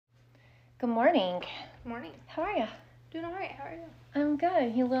Good morning. Good morning. How are you? Doing all right. How are you? I'm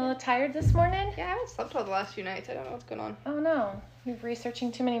good. You a little tired this morning? Yeah, I haven't slept well the last few nights. I don't know what's going on. Oh no. You're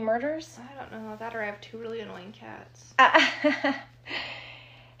researching too many murders? I don't know. That or I have two really annoying cats.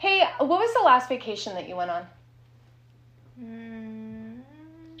 Hey, what was the last vacation that you went on?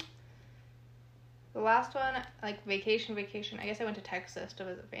 The last one, like vacation. I guess I went to Texas to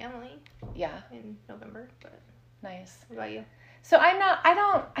visit family. Yeah. In November, but. Nice. What about you? So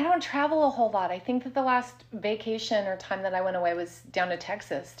I don't travel a whole lot. I think that the last vacation or time that I went away was down to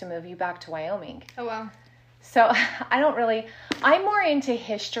Texas to move you back to Wyoming. Oh, wow. So I'm more into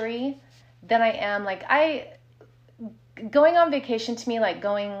history than I am, going on vacation to me, like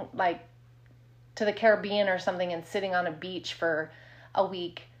going like to the Caribbean or something and sitting on a beach for a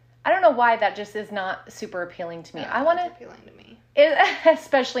week. I don't know why that just is not super appealing to me. No, I want to, appealing to me.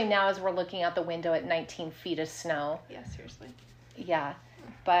 Especially now as we're looking out the window at 19 feet of snow. Yeah, seriously. Yeah,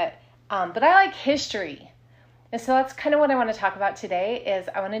 but I like history. And so that's kind of what I want to talk about today is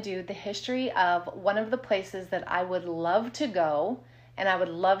I want to do the history of one of the places that I would love to go and I would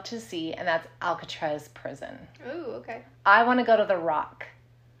love to see, and that's Alcatraz prison. Ooh, okay. I want to go to the Rock.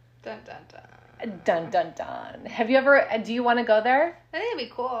 Dun, dun, dun. Dun, dun, dun. Do you want to go there? I think it'd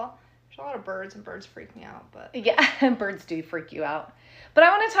be cool. There's a lot of birds, and birds freak me out, but... Yeah, birds do freak you out. But I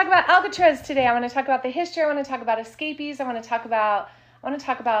want to talk about Alcatraz today. I want to talk about the history. I want to talk about escapees. I want to talk about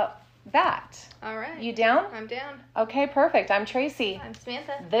that. All right. You down? I'm down. Okay, perfect. I'm Tracy. I'm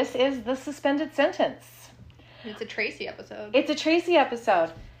Samantha. This is the Suspended Sentence. It's a Tracy episode. It's a Tracy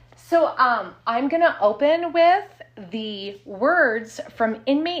episode. So I'm going to open with the words from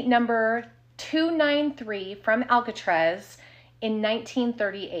inmate number 293 from Alcatraz in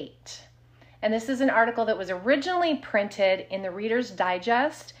 1938. And this is an article that was originally printed in the Reader's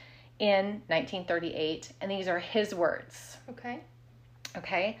Digest in 1938. And these are his words.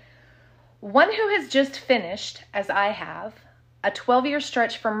 Okay. One who has just finished, as I have, a 12-year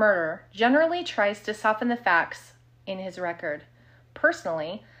stretch for murder generally tries to soften the facts in his record.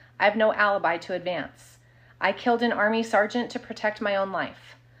 Personally, I have no alibi to advance. I killed an Army sergeant to protect my own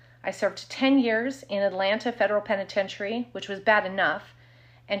life. I served 10 years in Atlanta Federal Penitentiary, which was bad enough,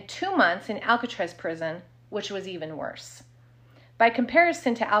 and 2 months in Alcatraz prison, which was even worse. By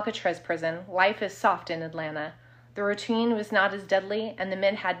comparison to Alcatraz prison, life is soft in Atlanta. The routine was not as deadly, and the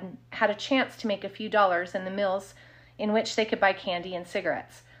men had a chance to make a few dollars in the mills in which they could buy candy and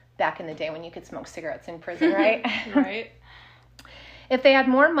cigarettes. Back in the day when you could smoke cigarettes in prison, right? Right. If they had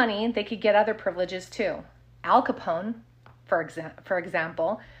more money, they could get other privileges too. Al Capone, for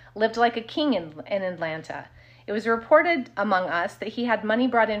example, lived like a king in Atlanta. It was reported among us that he had money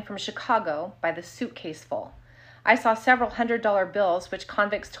brought in from Chicago by the suitcase full. I saw several $100 bills which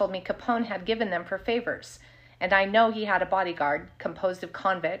convicts told me Capone had given them for favors. And I know he had a bodyguard composed of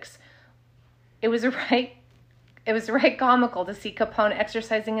convicts. It was right comical to see Capone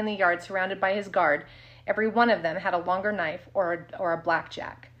exercising in the yard surrounded by his guard. Every one of them had a longer knife or a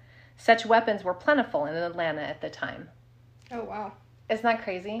blackjack. Such weapons were plentiful in Atlanta at the time. Oh, wow. Isn't that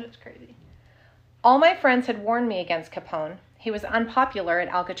crazy? That's crazy. All my friends had warned me against Capone. He was unpopular at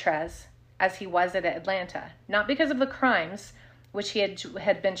Alcatraz, as he was at Atlanta, not because of the crimes which he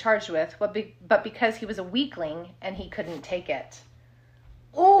had been charged with, but because he was a weakling and he couldn't take it.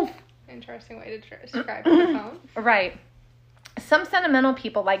 Oof! Interesting way to describe Capone. Right. Some sentimental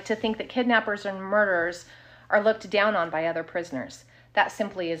people like to think that kidnappers and murderers are looked down on by other prisoners. That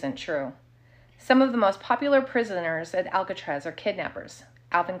simply isn't true. Some of the most popular prisoners at Alcatraz are kidnappers.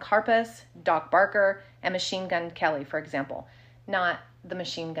 Alvin Karpus, Doc Barker, and Machine Gun Kelly, for example. Not the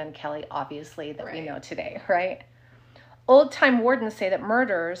Machine Gun Kelly, obviously, that we know today, right? Old-time wardens say that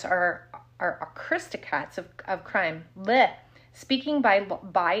murderers are aristocrats of crime. Blech. Speaking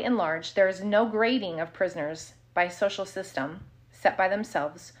by and large, there is no grading of prisoners by social system set by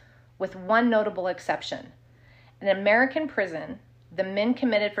themselves, with one notable exception. In an American prison, the men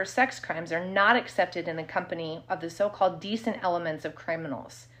committed for sex crimes are not accepted in the company of the so-called decent elements of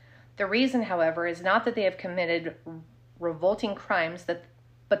criminals. The reason, however, is not that they have committed revolting crimes, but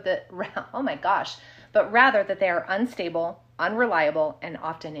rather that they are unstable, unreliable, and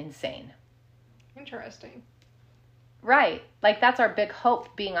often insane. Interesting. Right. Like, that's our big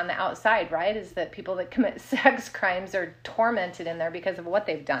hope being on the outside, right? Is that people that commit sex crimes are tormented in there because of what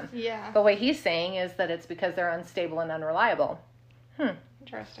they've done. Yeah. But what he's saying is that it's because they're unstable and unreliable.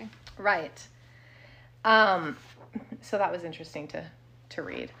 Interesting. Right. So that was interesting to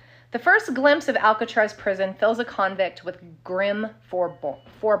read. The first glimpse of Alcatraz prison fills a convict with grim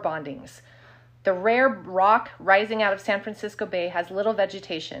forebodings. The rare rock rising out of San Francisco Bay has little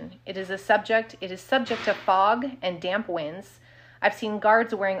vegetation. It is subject to fog and damp winds. I've seen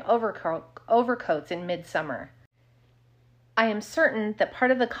guards wearing overcoats in midsummer. I am certain that part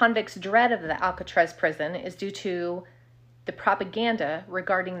of the convicts' dread of the Alcatraz prison is due to the propaganda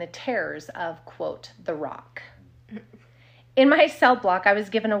regarding the terrors of, quote, the Rock. In my cell block, I was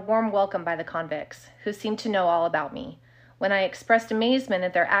given a warm welcome by the convicts, who seemed to know all about me. When I expressed amazement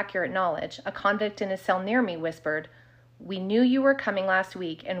at their accurate knowledge, a convict in a cell near me whispered, "We knew you were coming last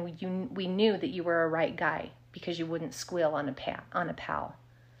week, and we knew that you were a right guy, because you wouldn't squeal on a pal."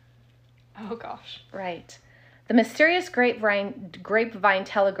 Oh, gosh. Right. The mysterious grapevine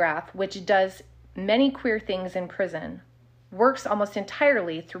telegraph, which does many queer things in prison, works almost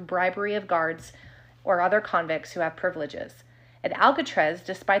entirely through bribery of guards or other convicts who have privileges. At Alcatraz,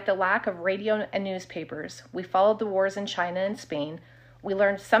 despite the lack of radio and newspapers, we followed the wars in China and Spain. We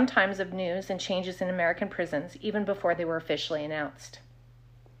learned sometimes of news and changes in American prisons even before they were officially announced.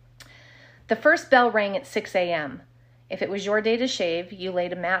 The first bell rang at 6 a.m. If it was your day to shave, you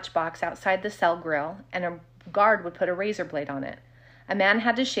laid a matchbox outside the cell grill, and a guard would put a razor blade on it. A man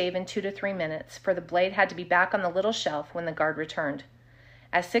had to shave in 2 to 3 minutes, for the blade had to be back on the little shelf when the guard returned.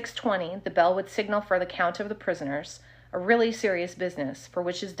 At 6:20, the bell would signal for the count of the prisoners, a really serious business, for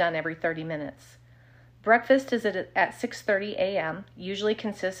which is done every 30 minutes. Breakfast is at 6:30 a.m., usually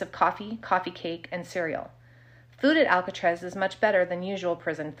consists of coffee cake, and cereal. Food at Alcatraz is much better than usual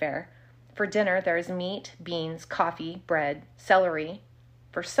prison fare. For dinner, there is meat, beans, coffee, bread, celery.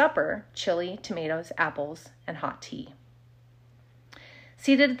 For supper, chili, tomatoes, apples, and hot tea.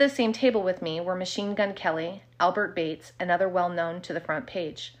 Seated at the same table with me were Machine Gun Kelly, Albert Bates, and other well-known to the front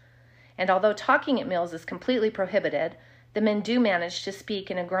page. And although talking at meals is completely prohibited, the men do manage to speak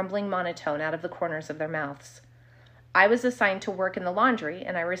in a grumbling monotone out of the corners of their mouths. I was assigned to work in the laundry,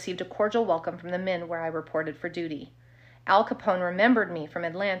 and I received a cordial welcome from the men where I reported for duty. Al Capone remembered me from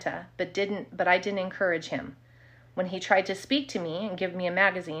Atlanta, but I didn't encourage him. When he tried to speak to me and give me a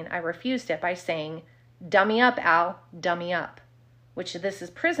magazine, I refused it by saying, "Dummy up, Al, dummy up," which this is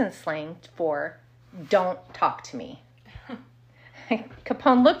prison slang for "don't talk to me."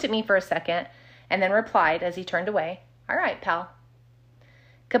 Capone looked at me for a second and then replied as he turned away, "All right, pal."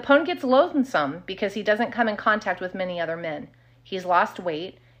 Capone gets lonesome because he doesn't come in contact with many other men. He's lost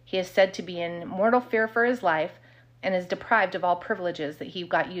weight, he is said to be in mortal fear for his life, and is deprived of all privileges that he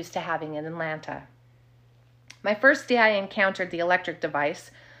got used to having in Atlanta. My first day I encountered the electric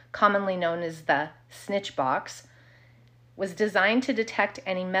device, commonly known as the snitch box, was designed to detect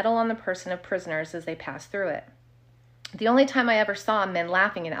any metal on the person of prisoners as they passed through it. The only time I ever saw men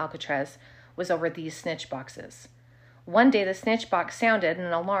laughing in Alcatraz was over these snitch boxes. One day the snitch box sounded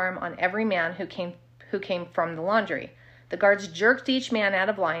an alarm on every man who came from the laundry. The guards jerked each man out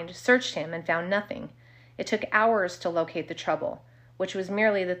of line, searched him, and found nothing. It took hours to locate the trouble, which was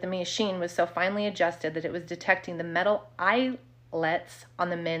merely that the machine was so finely adjusted that it was detecting the metal eyelets on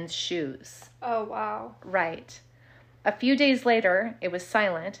the men's shoes. Oh, wow. Right. A few days later, it was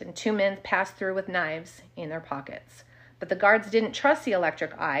silent, and 2 men passed through with knives in their pockets. But the guards didn't trust the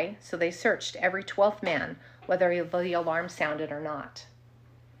electric eye, so they searched every 12th man, whether the alarm sounded or not.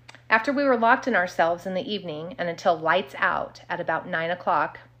 After we were locked in ourselves in the evening and until lights out at about 9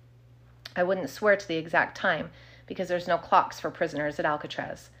 o'clock, I wouldn't swear to the exact time because there's no clocks for prisoners at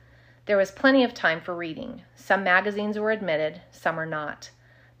Alcatraz. There was plenty of time for reading. Some magazines were admitted, some were not.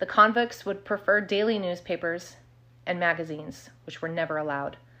 The convicts would prefer daily newspapers and magazines, which were never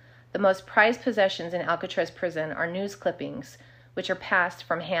allowed. The most prized possessions in Alcatraz prison are news clippings, which are passed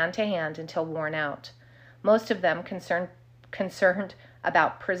from hand to hand until worn out. Most of them concerned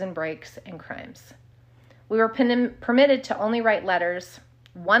about prison breaks and crimes. We were permitted to only write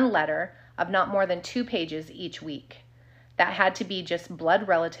one letter of not more than 2 pages each week. That had to be just blood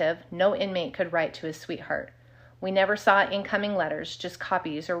relative. No inmate could write to his sweetheart. We never saw incoming letters, just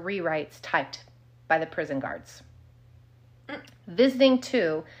copies or rewrites typed by the prison guards. Visiting,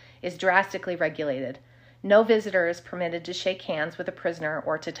 too, is drastically regulated. No visitor is permitted to shake hands with a prisoner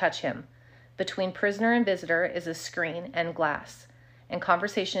or to touch him. Between prisoner and visitor is a screen and glass, and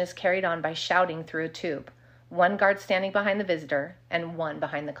conversation is carried on by shouting through a tube, one guard standing behind the visitor and one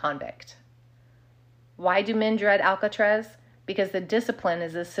behind the convict. Why do men dread Alcatraz? Because the discipline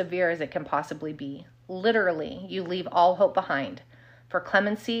is as severe as it can possibly be. Literally, you leave all hope behind, for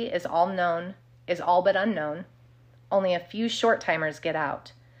clemency is all but unknown. Only a few short-timers get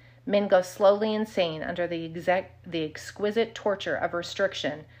out. Men go slowly insane under the exquisite torture of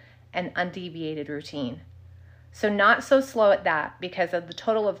restriction and undeviated routine. So not so slow at that, because of the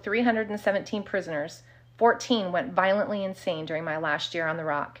total of 317 prisoners, 14 went violently insane during my last year on the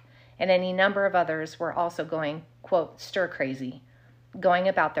Rock, and any number of others were also going, quote, stir crazy, going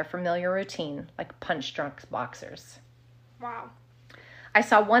about their familiar routine like punch-drunk boxers. Wow. I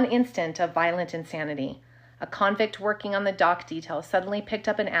saw one instant of violent insanity. A convict working on the dock detail suddenly picked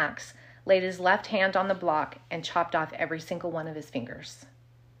up an axe, laid his left hand on the block, and chopped off every single one of his fingers.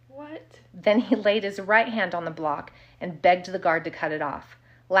 What? Then he laid his right hand on the block and begged the guard to cut it off,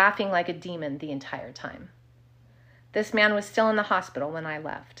 laughing like a demon the entire time. This man was still in the hospital when I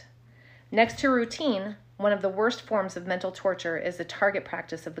left. Next to routine, one of the worst forms of mental torture is the target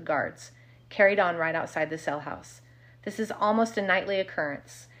practice of the guards, carried on right outside the cell house. This is almost a nightly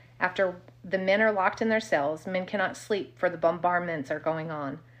occurrence. After the men are locked in their cells, men cannot sleep for the bombardments are going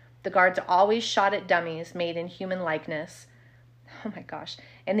on. The guards always shot at dummies made in human likeness. Oh my gosh.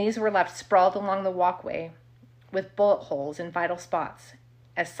 And these were left sprawled along the walkway with bullet holes in vital spots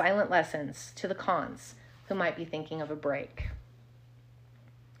as silent lessons to the cons who might be thinking of a break.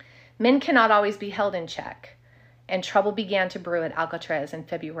 Men cannot always be held in check, and trouble began to brew at Alcatraz in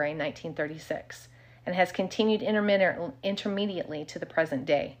February 1936 and has continued intermediately to the present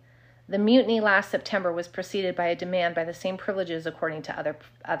day. The mutiny last September was preceded by a demand by the same privileges according to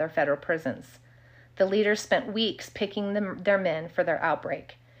other federal prisons. The leaders spent weeks picking their men for their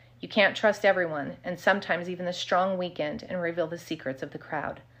outbreak. You can't trust everyone, and sometimes even the strong weakened and reveal the secrets of the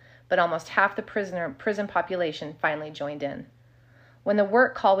crowd. But almost half the prison population finally joined in. When the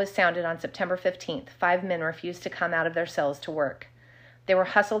work call was sounded on September 15th, 5 men refused to come out of their cells to work. They were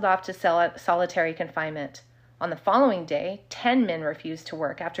hustled off to solitary confinement. On the following day, 10 men refused to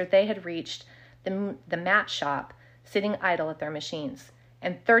work after they had reached the mat shop, sitting idle at their machines,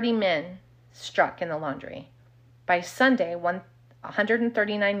 and 30 men struck in the laundry. By Sunday,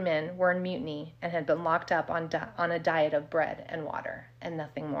 139 men were in mutiny and had been locked up on a diet of bread and water and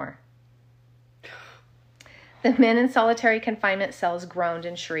nothing more. The men in solitary confinement cells groaned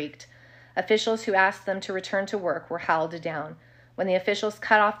and shrieked. Officials who asked them to return to work were howled down. When the officials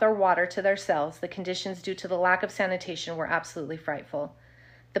cut off their water to their cells, the conditions due to the lack of sanitation were absolutely frightful.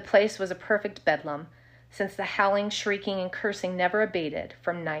 The place was a perfect bedlam, since the howling, shrieking, and cursing never abated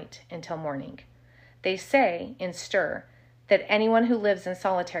from night until morning. They say, in Stir, that anyone who lives in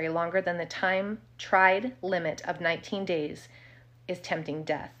solitary longer than the time-tried limit of 19 days is tempting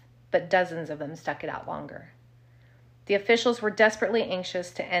death, but dozens of them stuck it out longer. The officials were desperately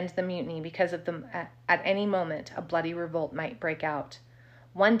anxious to end the mutiny because at any moment a bloody revolt might break out.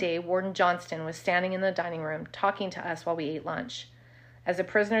 One day, Warden Johnston was standing in the dining room talking to us while we ate lunch. As the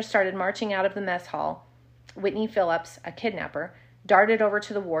prisoners started marching out of the mess hall, Whitney Phillips, a kidnapper, darted over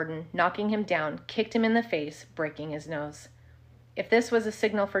to the warden, knocking him down, kicked him in the face, breaking his nose. If this was a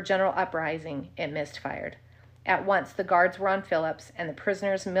signal for general uprising, it misfired. At once, the guards were on Phillips, and the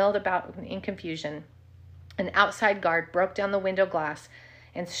prisoners milled about in confusion. An outside guard broke down the window glass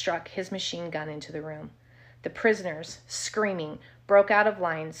and struck his machine gun into the room. The prisoners, screaming, broke out of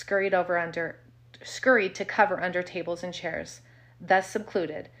line, scurried to cover under tables and chairs. Thus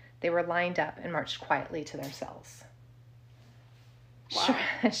secluded, they were lined up and marched quietly to their cells. Wow.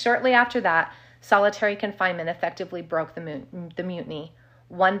 Shortly after that, solitary confinement effectively broke the mutiny.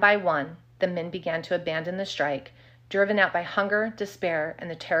 One by one, the men began to abandon the strike, driven out by hunger, despair,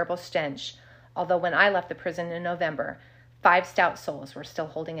 and the terrible stench, although when I left the prison in November, 5 stout souls were still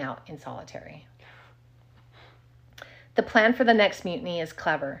holding out in solitary. The plan for the next mutiny is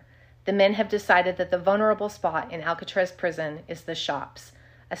clever. The men have decided that the vulnerable spot in Alcatraz prison is the shops,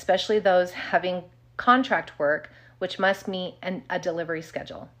 especially those having contract work which must meet a delivery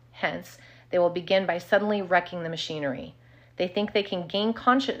schedule. Hence, they will begin by suddenly wrecking the machinery. They think they can gain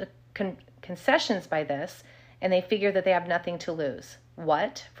concessions by this, and they figure that they have nothing to lose.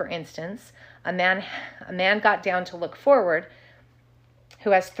 What, for instance, a man got down to look forward who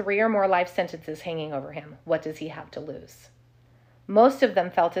has 3 or more life sentences hanging over him. What does he have to lose? Most of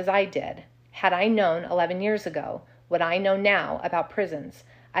them felt as I did. Had I known 11 years ago what I know now about prisons,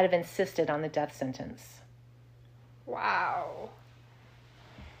 I'd have insisted on the death sentence. Wow.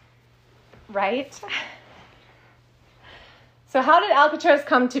 Right? So how did Alcatraz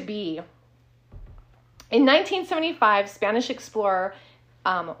come to be? In 1975, Spanish explorer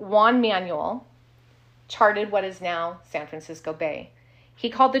Juan Manuel charted what is now San Francisco Bay. He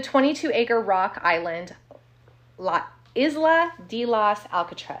called the 22-acre rock island La Isla de los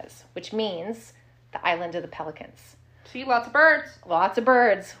Alcatraz, which means the island of the pelicans. See, lots of birds. Lots of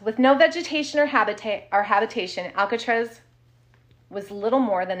birds. With no vegetation or habitation, Alcatraz was little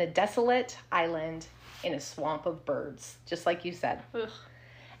more than a desolate island in a swamp of birds, just like you said. Ugh.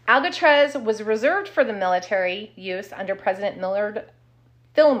 Alcatraz was reserved for the military use under President Millard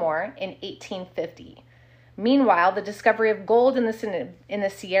Fillmore in 1850. Meanwhile, the discovery of gold in the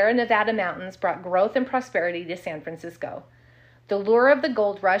Sierra Nevada mountains brought growth and prosperity to San Francisco. The lure of the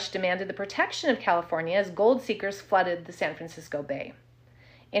gold rush demanded the protection of California as gold seekers flooded the San Francisco Bay.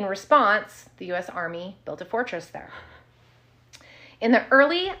 In response, the U.S. Army built a fortress there. In the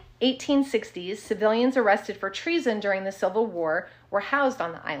early 1860s, civilians arrested for treason during the Civil War were housed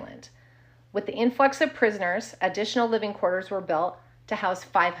on the island. With the influx of prisoners, additional living quarters were built to house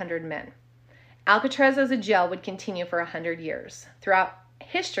 500 men. Alcatraz as a jail would continue for 100 years. Throughout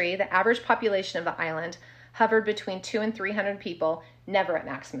history, the average population of the island hovered between 200 and 300 people, never at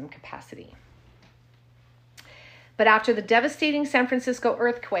maximum capacity. But after the devastating San Francisco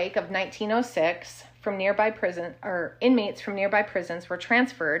earthquake of 1906, inmates from nearby prisons were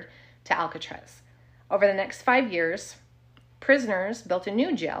transferred to Alcatraz. Over the next 5 years, prisoners built a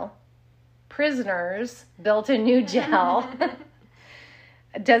new jail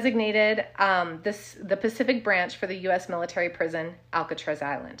designated the Pacific branch for the U.S. military prison, Alcatraz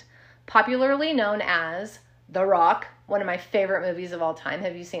Island, popularly known as The Rock, one of my favorite movies of all time.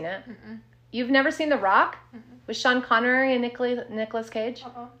 Have you seen it? Mm-mm. You've never seen The Rock? Mm-mm. With Sean Connery and Nicolas Cage?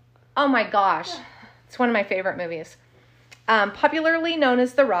 Uh-uh. Oh my gosh. It's one of my favorite movies. Popularly known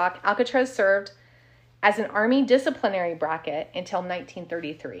as The Rock, Alcatraz served as an Army disciplinary bracket until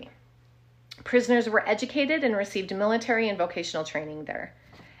 1933. Prisoners were educated and received military and vocational training there.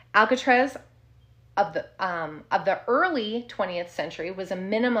 Alcatraz of the early 20th century was a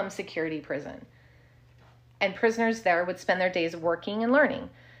minimum security prison, and prisoners there would spend their days working and learning.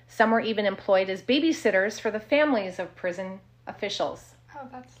 Some were even employed as babysitters for the families of prison officials. Oh,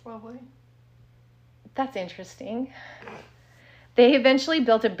 that's lovely. That's interesting. They eventually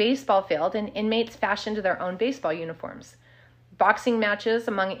built a baseball field, and inmates fashioned their own baseball uniforms. Boxing matches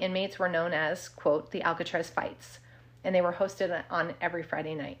among inmates were known as, quote, the Alcatraz fights, and they were hosted on every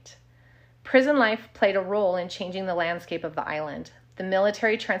Friday night. Prison life played a role in changing the landscape of the island. The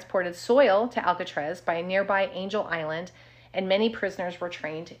military transported soil to Alcatraz by nearby Angel Island, and many prisoners were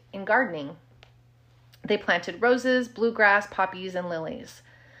trained in gardening. They planted roses, bluegrass, poppies, and lilies.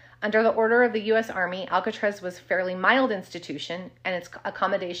 Under the order of the U.S. Army, Alcatraz was a fairly mild institution, and its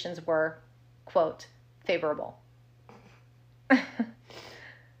accommodations were, quote, favorable.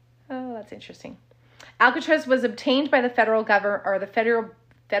 Oh, that's interesting. Alcatraz was obtained by the federal government, or the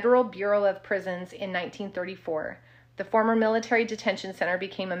Federal Bureau of Prisons, in 1934. The former military detention center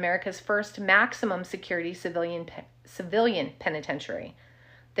became America's first maximum security civilian penitentiary.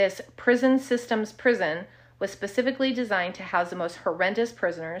 This prison systems prison was specifically designed to house the most horrendous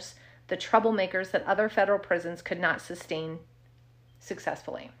prisoners, the troublemakers that other federal prisons could not detain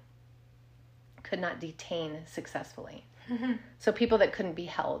successfully. Mm-hmm. So people that couldn't be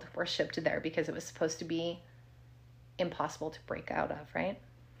held were shipped there because it was supposed to be impossible to break out of, right?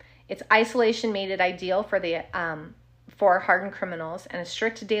 Its isolation made it ideal for hardened criminals, and a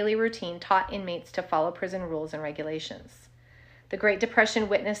strict daily routine taught inmates to follow prison rules and regulations. The Great Depression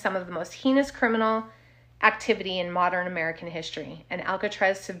witnessed some of the most heinous criminal activity in modern American history, and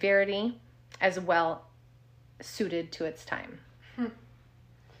Alcatraz's severity as well suited to its time.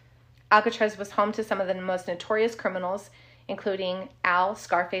 Alcatraz was home to some of the most notorious criminals, including Al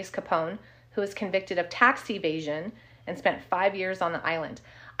Scarface Capone, who was convicted of tax evasion and spent 5 years on the island.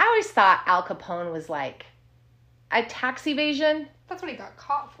 I always thought Al Capone was like a tax evasion. That's what he got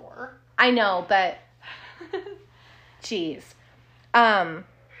caught for. I know, but geez.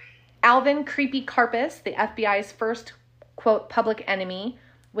 Alvin Creepy Karpis, the FBI's first, quote, public enemy,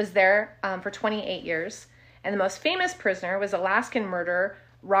 was there for 28 years. And the most famous prisoner was Alaskan murderer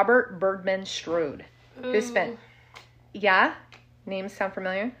Robert Birdman Strode, who spent, names sound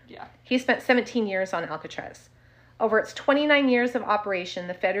familiar? Yeah. He spent 17 years on Alcatraz. Over its 29 years of operation,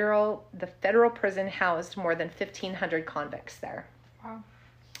 the federal prison housed more than 1,500 convicts there. Wow.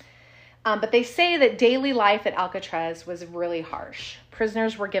 But they say that daily life at Alcatraz was really harsh.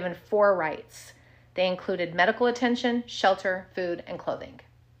 Prisoners were given 4 rights. They included medical attention, shelter, food, and clothing.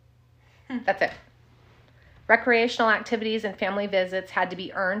 That's it. Recreational activities and family visits had to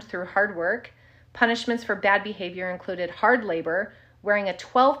be earned through hard work. Punishments for bad behavior included hard labor, wearing a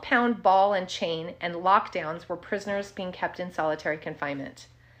 12-pound ball and chain, and lockdowns where prisoners being kept in solitary confinement,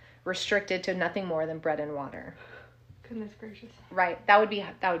 restricted to nothing more than bread and water. Goodness gracious. Right. That would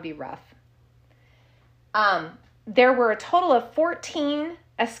be rough. There were a total of 14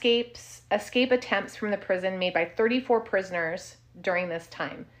 escape attempts from the prison made by 34 prisoners during this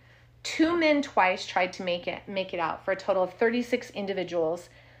time. 2 men twice tried to make it out, for a total of 36 individuals.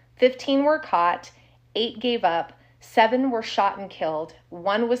 15 were caught, 8 gave up, 7 were shot and killed,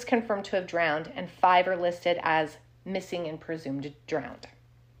 1 was confirmed to have drowned, and 5 are listed as missing and presumed drowned.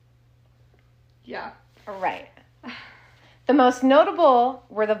 Yeah. Right. The most notable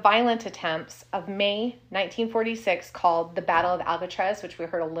were the violent attempts of May 1946, called the Battle of Alcatraz, which we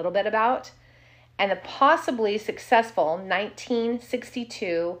heard a little bit about, and the possibly successful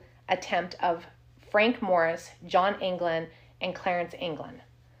 1962 attempt of Frank Morris, John Anglin, and Clarence Anglin,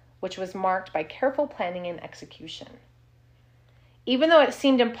 which was marked by careful planning and execution. Even though it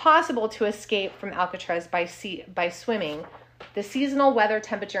seemed impossible to escape from Alcatraz by swimming, the seasonal weather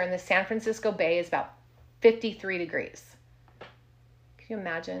temperature in the San Francisco Bay is about 53 degrees. Can you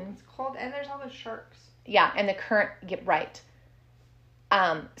imagine? It's cold, and there's all the sharks. Yeah, and the current, right.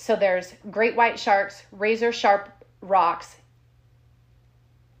 So there's great white sharks, razor sharp rocks.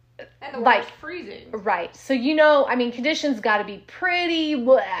 And the water's freezing. Right. So, I mean, conditions got to be pretty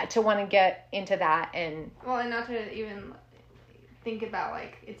bleh to want to get into that. And not to even think about,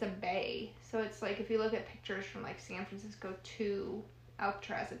 it's a bay. So it's if you look at pictures from, San Francisco to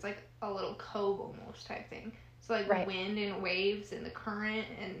Alcatraz, it's a little cove almost type thing. So, right. Wind and waves and the current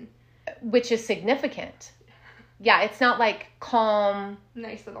and... Which is significant. Yeah, it's not calm.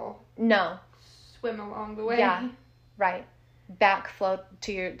 Nice little... No. Swim along the way. Yeah, right. Backflow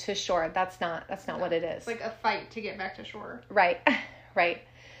to shore. That's not what it is. It's like a fight to get back to shore. Right, right.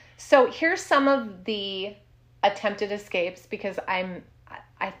 So here's some of the attempted escapes because I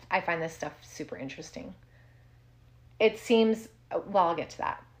find this stuff super interesting. It seems, well, I'll get to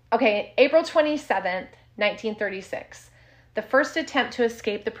that. Okay, April 27th, 1936. The first attempt to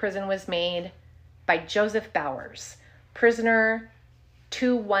escape the prison was made by Joseph Bowers, prisoner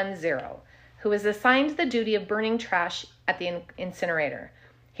 210, who was assigned the duty of burning trash at the incinerator.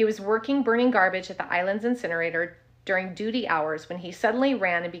 He was working burning garbage at the island's incinerator during duty hours when he suddenly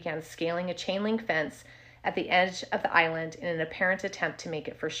ran and began scaling a chain link fence at the edge of the island in an apparent attempt to make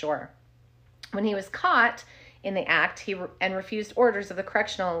it for shore. When he was caught in the act, and refused orders of the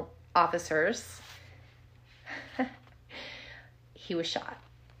correctional officers, he was shot.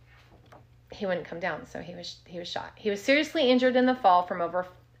 He wouldn't come down, so he was shot. He was seriously injured in the fall from over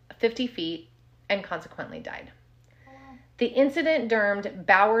 50 feet and consequently died. The incident termed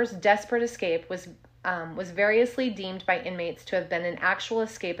Bowers' desperate escape was variously deemed by inmates to have been an actual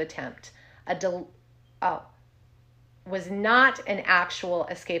escape attempt. Was not an actual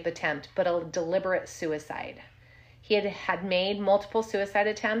escape attempt, but a deliberate suicide. He had made multiple suicide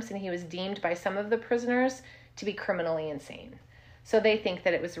attempts, and he was deemed by some of the prisoners to be criminally insane. So they think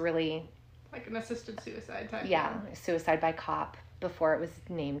that it was really... Like an assisted suicide type. Yeah, suicide by cop before it was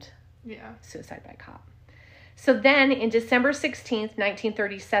named suicide by cop. So then, in December 16th,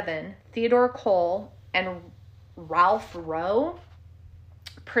 1937, Theodore Cole and Ralph Rowe,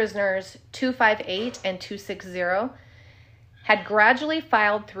 prisoners 258 and 260, had gradually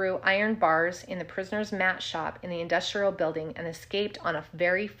filed through iron bars in the prisoner's mat shop in the industrial building and escaped on a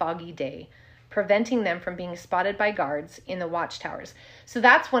very foggy day, preventing them from being spotted by guards in the watchtowers. So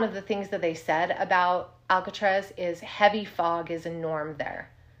that's one of the things that they said about Alcatraz is heavy fog is a norm there.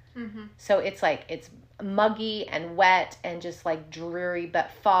 Mm-hmm. So it's muggy and wet and just dreary,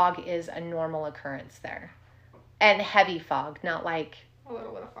 but fog is a normal occurrence there. And heavy fog, not a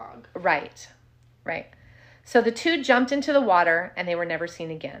little bit of fog. Right. So the two jumped into the water and they were never seen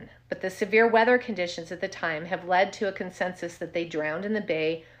again. But the severe weather conditions at the time have led to a consensus that they drowned in the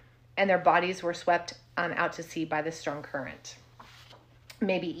bay and their bodies were swept out to sea by the strong current.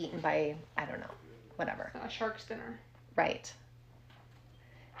 Maybe eaten by, I don't know, whatever. A shark's dinner. Right.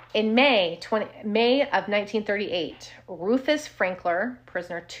 In May of 1938, Rufus Frankler,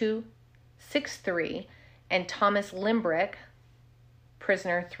 prisoner 263, and Thomas Limbrick,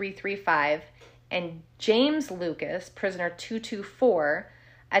 prisoner 335, and James Lucas, prisoner 224,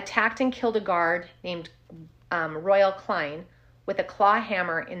 attacked and killed a guard named Royal Klein with a claw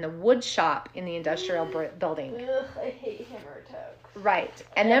hammer in the wood shop in the industrial building. Ugh, I hate hammer attacks. Right.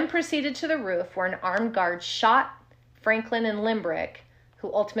 And then proceeded to the roof where an armed guard shot Franklin and Limbrick,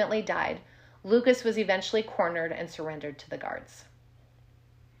 who ultimately died. Lucas was eventually cornered and surrendered to the guards.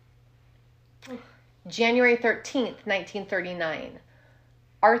 January 13th, 1939.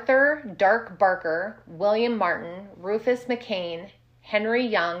 Arthur Dark Barker, William Martin, Rufus McCain, Henry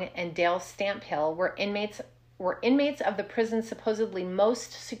Young, and Dale Stamphill were inmates of the prison's supposedly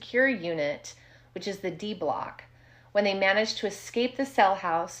most secure unit, which is the D block, when they managed to escape the cell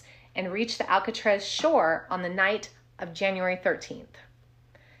house and reach the Alcatraz shore on the night of January 13th,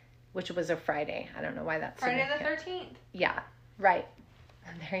 which was a Friday. I don't know why that's Friday the 13th. Yeah, right.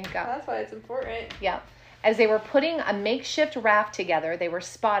 There you go. That's why it's important. Yeah. As they were putting a makeshift raft together, they were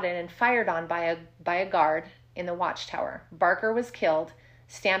spotted and fired on by a guard in the watchtower. Barker was killed,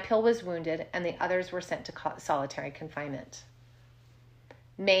 Stamphill was wounded, and the others were sent to solitary confinement.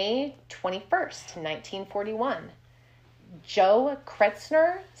 May 21st, 1941. Joe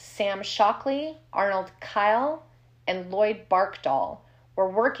Kretzner, Sam Shockley, Arnold Kyle, and Lloyd Barkdahl were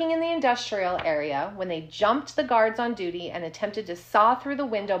working in the industrial area when they jumped the guards on duty and attempted to saw through the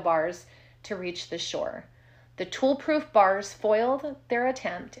window bars to reach the shore. The tool-proof bars foiled their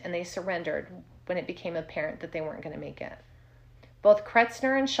attempt, and they surrendered when it became apparent that they weren't going to make it. Both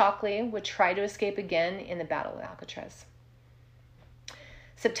Kretzner and Shockley would try to escape again in the Battle of Alcatraz.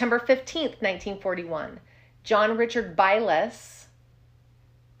 September 15th, 1941, John Richard Byles,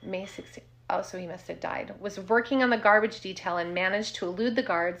 May 16th, oh, so he must have died, was working on the garbage detail and managed to elude the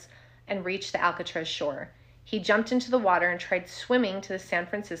guards and reach the Alcatraz shore. He jumped into the water and tried swimming to the San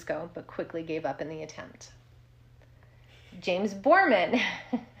Francisco, but quickly gave up in the attempt. James Borman,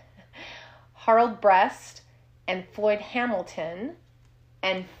 Harold Brest, and Floyd Hamilton,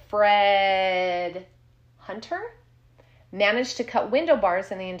 and Fred Hunter managed to cut window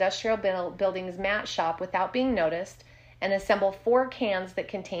bars in the industrial building's mat shop without being noticed and assemble 4 cans that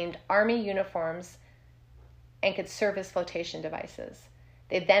contained Army uniforms and could serve as flotation devices.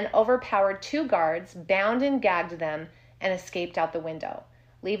 They then overpowered 2 guards, bound and gagged them, and escaped out the window,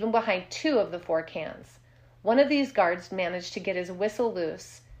 leaving behind 2 of the 4 cans. One of these guards managed to get his whistle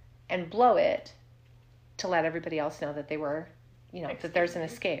loose and blow it to let everybody else know that they were, that there's an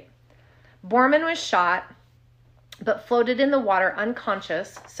escape. Borman was shot, but floated in the water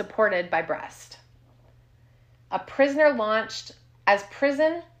unconscious, supported by Brest. Prison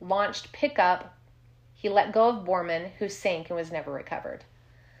launched pickup, he let go of Borman, who sank and was never recovered.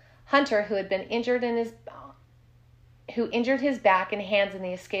 Hunter, who injured his back and hands in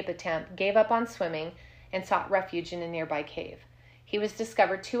the escape attempt, gave up on swimming and sought refuge in a nearby cave. He was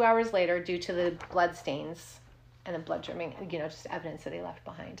discovered 2 hours later due to the blood stains and the blood dripping, just evidence that he left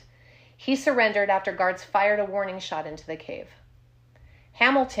behind. He surrendered after guards fired a warning shot into the cave.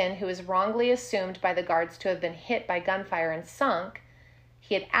 Hamilton, who was wrongly assumed by the guards to have been hit by gunfire and sunk,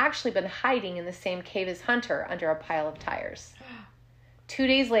 he had actually been hiding in the same cave as Hunter under a pile of tires. 2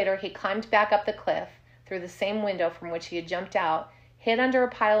 days later, he climbed back up the cliff through the same window from which he had jumped out, hid under a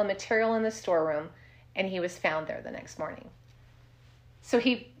pile of material in the storeroom, and he was found there the next morning. So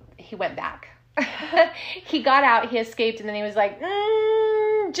he went back. He got out, he escaped, and then he was like,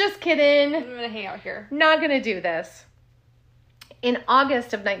 just kidding. I'm going to hang out here. Not going to do this. In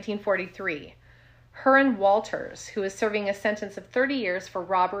August of 1943, Huron Walters, who was serving a sentence of 30 years for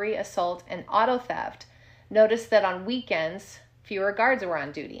robbery, assault, and auto theft, noticed that on weekends, fewer guards were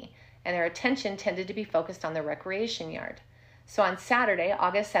on duty, and their attention tended to be focused on the recreation yard. So on Saturday,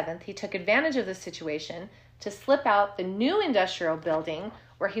 August 7th, he took advantage of the situation to slip out the new industrial building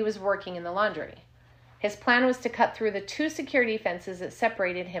where he was working in the laundry. His plan was to cut through the 2 security fences that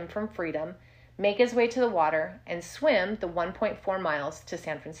separated him from freedom, make his way to the water, and swim the 1.4 miles to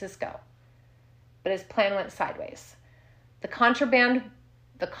San Francisco. But his plan went sideways. The contraband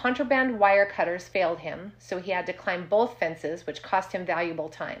wire cutters failed him, so he had to climb both fences, which cost him valuable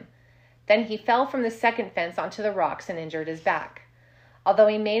time. Then he fell from the second fence onto the rocks and injured his back. Although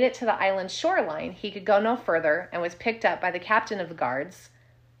he made it to the island's shoreline, he could go no further and was picked up by the captain of the guards.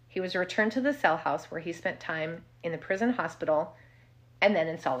 He was returned to the cell house where he spent time in the prison hospital and then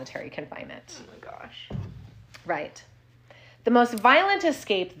in solitary confinement. Oh my gosh. Right. The most violent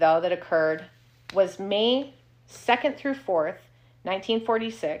escape, though, that occurred was May 2nd through 4th,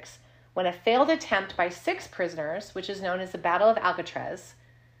 1946, when a failed attempt by 6 prisoners, which is known as the Battle of Alcatraz,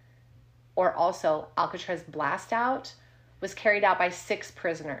 or also Alcatraz Blast Out, was carried out by 6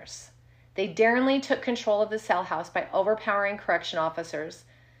 prisoners. They daringly took control of the cell house by overpowering correction officers,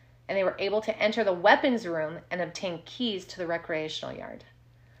 and they were able to enter the weapons room and obtain keys to the recreational yard.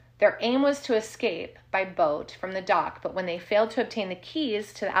 Their aim was to escape by boat from the dock, but when they failed to obtain the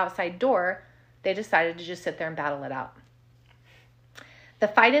keys to the outside door, they decided to just sit there and battle it out. The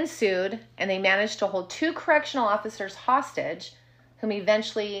fight ensued, and they managed to hold 2 correctional officers hostage, whom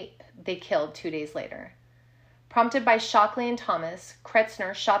eventually they killed 2 days later. Prompted by Shockley and Thomas,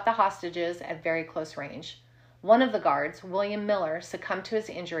 Kretzner shot the hostages at very close range. One of the guards, William Miller, succumbed to his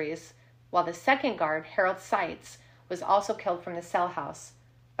injuries, while the second guard, Harold Seitz, was also killed from the cell house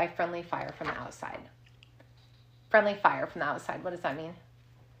by friendly fire from the outside. Friendly fire from the outside, what does that mean?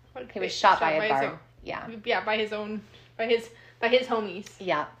 He was shot by a guard. Yeah, by his homies.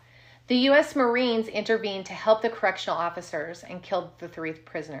 Yeah. The U.S. Marines intervened to help the correctional officers and killed the 3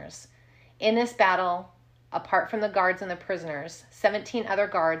 prisoners. In this battle, apart from the guards and the prisoners, 17 other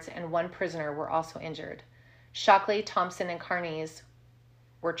guards and 1 prisoner were also injured. Shockley, Thompson, and Carnes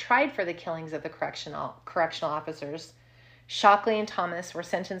were tried for the killings of the correctional officers. Shockley and Thomas were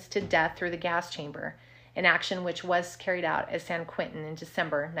sentenced to death through the gas chamber, an action which was carried out at San Quentin in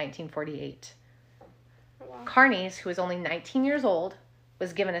December 1948. Oh, wow. Carnes, who was only 19 years old,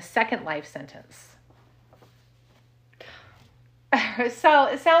 was given a second life sentence. So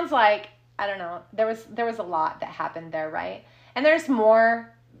it sounds like, I don't know, there was a lot that happened there, right? And there's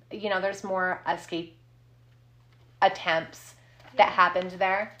more, there's more escape attempts that happened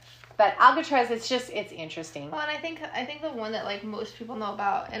there. But Alcatraz, it's interesting. Well, and I think the one that like most people know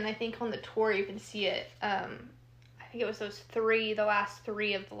about, and I think on the tour you can see it. I think it was the last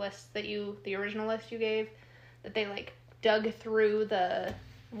three of the list the original list you gave, that they like dug through the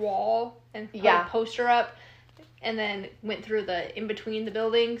wall and put a poster up, and then went through in between the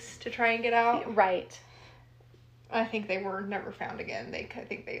buildings to try and get out. Right. I think they were never found again. I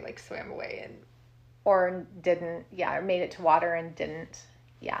think they like swam away or didn't. Yeah, or made it to water and didn't.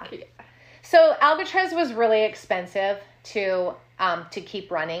 Yeah. So Alcatraz was really expensive to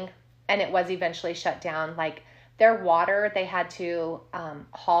keep running, and it was eventually shut down. Like their water, they had to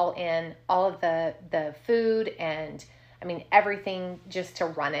haul in all of the food and everything just to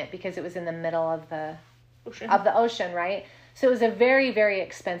run it, because it was in the middle of the ocean, right? So it was a very, very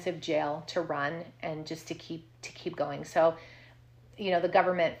expensive jail to run and just to keep going. So, the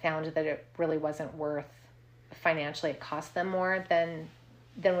government found that it really wasn't worth financially. It cost them more than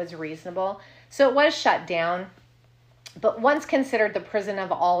was reasonable. So it was shut down, but once considered the prison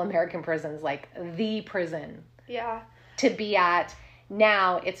of all American prisons, like the prison to be at.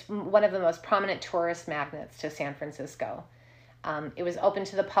 Now it's one of the most prominent tourist magnets to San Francisco. It was open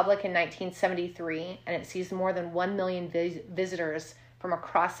to the public in 1973, and it sees more than 1 million visitors from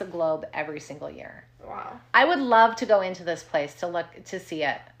across the globe every single year. Wow. I would love to go into this place to see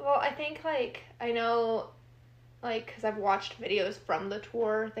it. Well, I think I know, because I've watched videos from the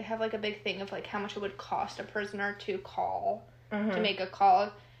tour, they have like a big thing of like how much it would cost a prisoner to call, to make a call.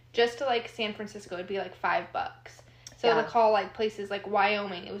 Just to like San Francisco, it'd be like $5. So to call like places like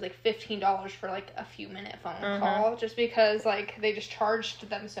Wyoming, it was like $15 for like a few minute phone call, just because like they just charged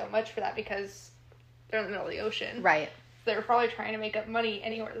them so much for that because they're in the middle of the ocean. Right. They were probably trying to make up money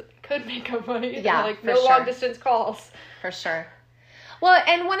anywhere that they could make up money. Yeah, like no long distance calls. For sure. Well,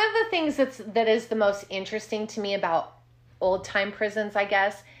 and one of the things that is the most interesting to me about old time prisons, I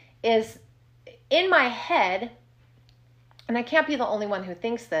guess, is in my head, and I can't be the only one who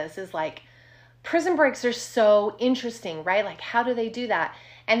thinks this, is like, prison breaks are so interesting, right? Like, how do they do that?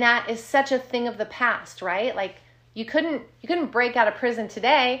 And that is such a thing of the past, right? Like, you couldn't break out of prison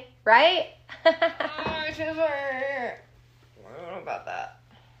today, right? I don't know about that.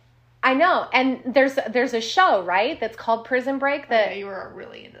 I know, and there's a show, right, that's called Prison Break. That you were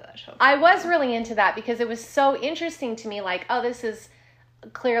really into that show. I was really into that because it was so interesting to me. Like, oh, this is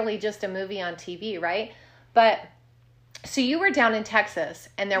clearly just a movie on TV, right? But so you were down in Texas,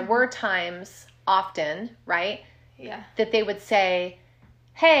 and there were times, often, right? Yeah. That they would say,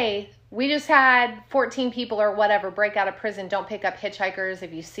 "Hey, we just had 14 people or whatever break out of prison. Don't pick up hitchhikers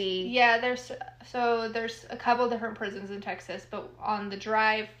if you see." Yeah, there's a couple different prisons in Texas, but on the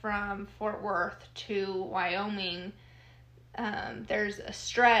drive from Fort Worth to Wyoming, there's a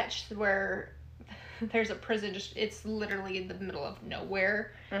stretch where there's a prison. It's literally in the middle of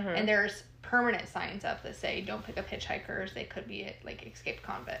nowhere, and there's permanent signs up that say don't pick up hitchhikers. They could be like escaped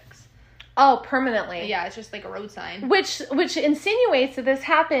convicts. Oh, permanently. Yeah, it's just like a road sign. Which insinuates that this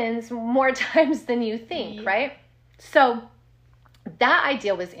happens more times than you think, right? So that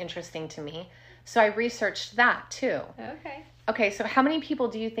idea was interesting to me. So I researched that too. Okay, so how many people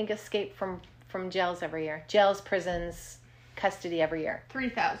do you think escape from jails every year? Jails, prisons, custody every year?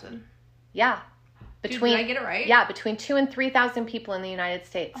 3,000. Yeah. Did I get it right? Yeah, between 2,000 and 3,000 people in the United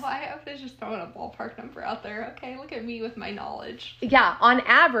States. Oh, I was just throwing a ballpark number out there. Okay, look at me with my knowledge. Yeah, on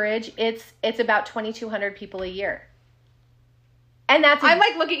average, it's about 2,200 people a year. And that's... I'm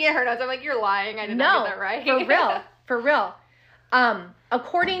like looking at her notes. I'm like, you're lying. I did not get that right. For real. For real.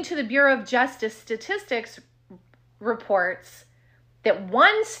 According to the Bureau of Justice Statistics reports that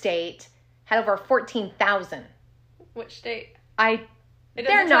one state had over 14,000. Which state?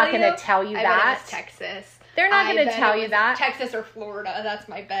 They're not going to tell you that. I bet it was Texas. They're not going to tell you that. Texas or Florida. That's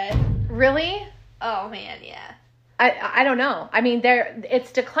my bet. Really? Oh, man, yeah. I don't know. I mean,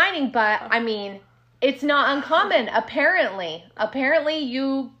 it's declining, but I mean, it's not uncommon. Apparently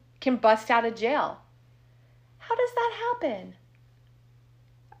you can bust out of jail. How does that happen?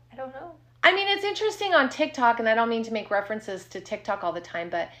 I don't know. I mean, it's interesting on TikTok, and I don't mean to make references to TikTok all the time,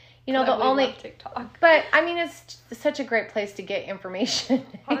 but you know, love TikTok. But I mean, it's such a great place to get information.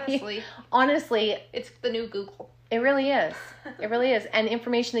 Honestly, it's the new Google. It really is. It really is. And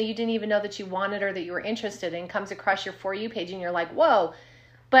information that you didn't even know that you wanted or that you were interested in comes across your For You page, and you're like, whoa.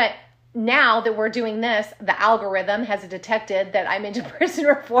 But now that we're doing this, the algorithm has detected that I'm into prison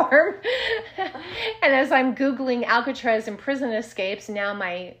reform. And as I'm Googling Alcatraz and prison escapes, now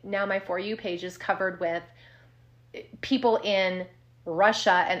my For You page is covered with people in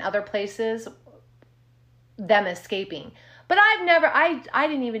Russia and other places, them escaping. But I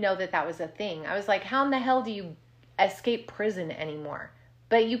didn't even know that was a thing. I was like, how in the hell do you escape prison anymore?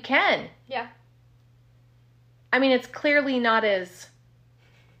 But you can. Yeah. I mean, it's clearly not as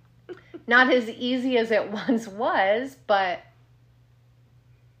easy as it once was, but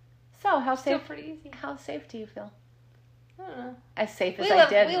so how Still safe? pretty easy. How safe do you feel? I don't know. As safe as I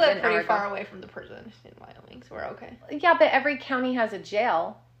did. We live pretty far away from the prison in Wyoming, so we're okay. Yeah, but every county has a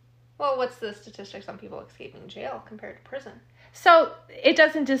jail. Well, what's the statistics on people escaping jail compared to prison? So it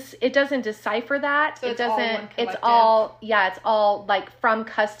doesn't decipher that. So it doesn't. all one It's collective? it's all like from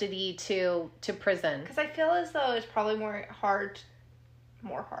custody to prison. Because I feel as though it's probably more hard.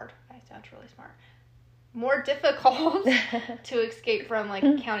 That sounds really smart. More difficult to escape from like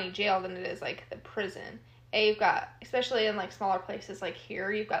a county jail than it is like the prison. You've got, especially in like smaller places like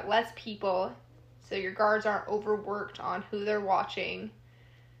here, you've got less people, so your guards aren't overworked on who they're watching.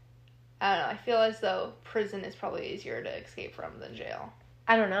 I don't know. I feel as though prison is probably easier to escape from than jail.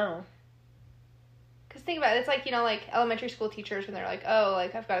 I don't know. Because think about it. It's like, like elementary school teachers when they're like, oh,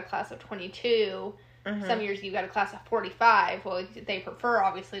 like I've got a class of 22. Mm-hmm. Some years you've got a class of 45. Well, they prefer,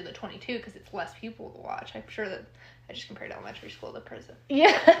 obviously, the 22 because it's less people to watch. I'm sure that I just compared elementary school to prison.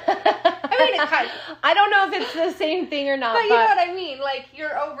 Yeah. I mean, it kind of... I don't know if it's the same thing or not. But you know what I mean? Like,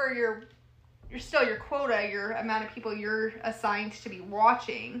 you're over you're still your quota, your amount of people you're assigned to be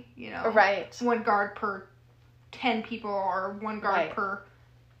watching, Right. One guard per 10 people or one guard right. per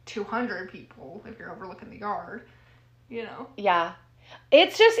 200 people if you're overlooking the yard, Yeah.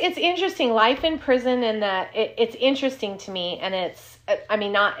 It's interesting. Life in prison, and that it's interesting to me, and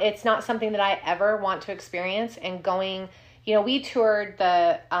it's not something that I ever want to experience. And going, we toured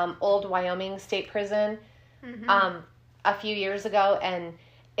the old Wyoming State Prison a few years ago, and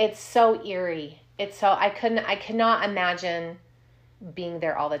it's so eerie. I could not imagine being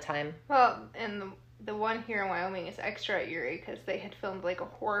there all the time. Well, and the one here in Wyoming is extra eerie because they had filmed like a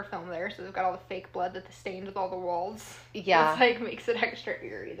horror film there, so they've got all the fake blood that stained with all the walls. Yeah, it's like makes it extra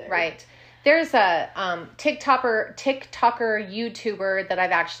eerie there. Right. There's a TikToker YouTuber that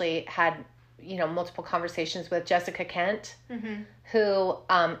I've actually had multiple conversations with, Jessica Kent, who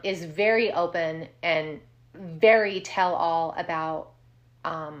is very open and very tell all about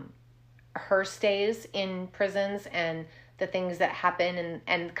her stays in prisons and the things that happen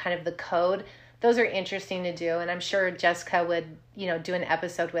and kind of the code. Those are interesting to do, and I'm sure Jessica would, do an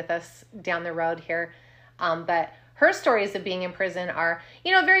episode with us down the road here. But her stories of being in prison are,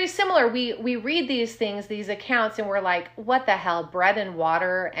 very similar. We read these things, these accounts, and we're like, what the hell? Bread and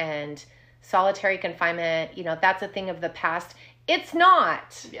water and solitary confinement, that's a thing of the past. It's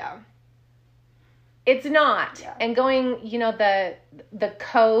not. Yeah. It's not. Yeah. And going, the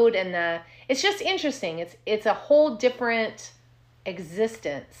code and it's just interesting. It's a whole different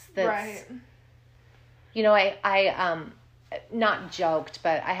existence that's right. I not joked,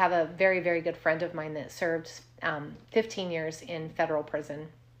 but I have a very, very good friend of mine that served 15 years in federal prison.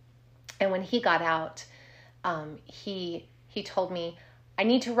 And when he got out, he told me, I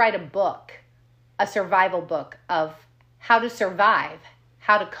need to write a book, a survival book of how to survive,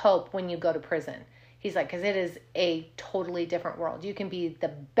 how to cope when you go to prison. He's like, because it is a totally different world. You can be the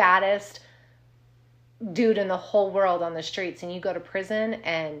baddest dude in the whole world on the streets, and you go to prison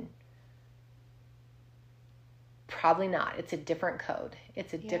and probably not. It's a different code.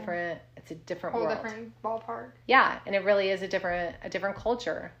 It's a different whole world. Different ballpark. Yeah, and it really is a different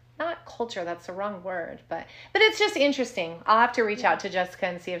culture. Not culture, that's the wrong word, but it's just interesting. I'll have to reach out to Jessica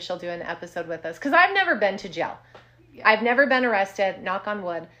and see if she'll do an episode with us, because I've never been to jail. Yeah. I've never been arrested, knock on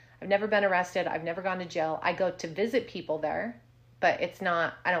wood. I've never been arrested. I've never gone to jail. I go to visit people there, but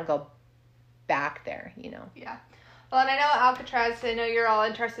I don't go back there, Yeah. Well, and I know Alcatraz, I know you're all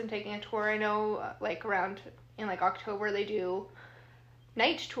interested in taking a tour. I know, around in, October, they do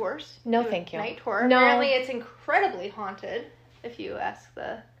night tours. No, thank you. Night tour. No. Apparently, it's incredibly haunted. If you ask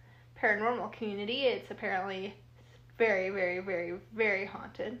the paranormal community, it's apparently very, very, very, very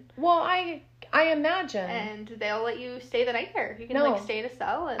haunted. Well, I imagine. And they'll let you stay the night there. You can stay in a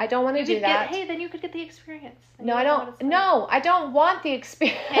cell. And I don't want to do that. Then you could get the experience. No, I don't. No, I don't want the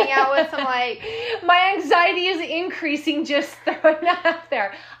experience. Hang out with some My anxiety is increasing just throwing that out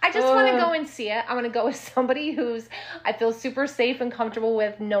there. I just want to go and see it. I want to go with somebody who's I feel super safe and comfortable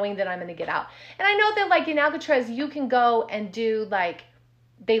with, knowing that I'm going to get out. And I know that in Alcatraz you can go and do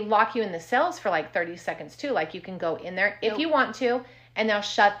they lock you in the cells for 30 seconds too. You can go in there if you want to, and they'll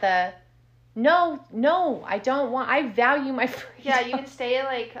shut the. No, I don't want. I value my freedom. Yeah, you can stay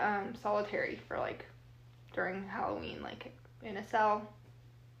in solitary for during Halloween, in a cell.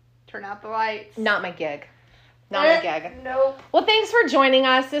 Turn out the lights. Not my gig. Not a gag. Nope. Well, thanks for joining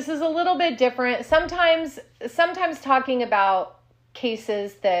us. This is a little bit different. Sometimes talking about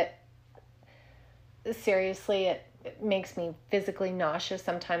cases that, seriously, it makes me physically nauseous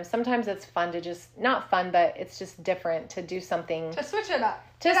sometimes. Sometimes it's fun to just, not fun, but it's just different to do something. To switch it up.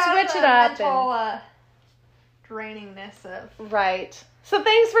 To switch it up. Mental, drainingness of. Right. So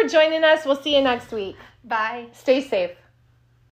thanks for joining us. We'll see you next week. Bye. Stay safe.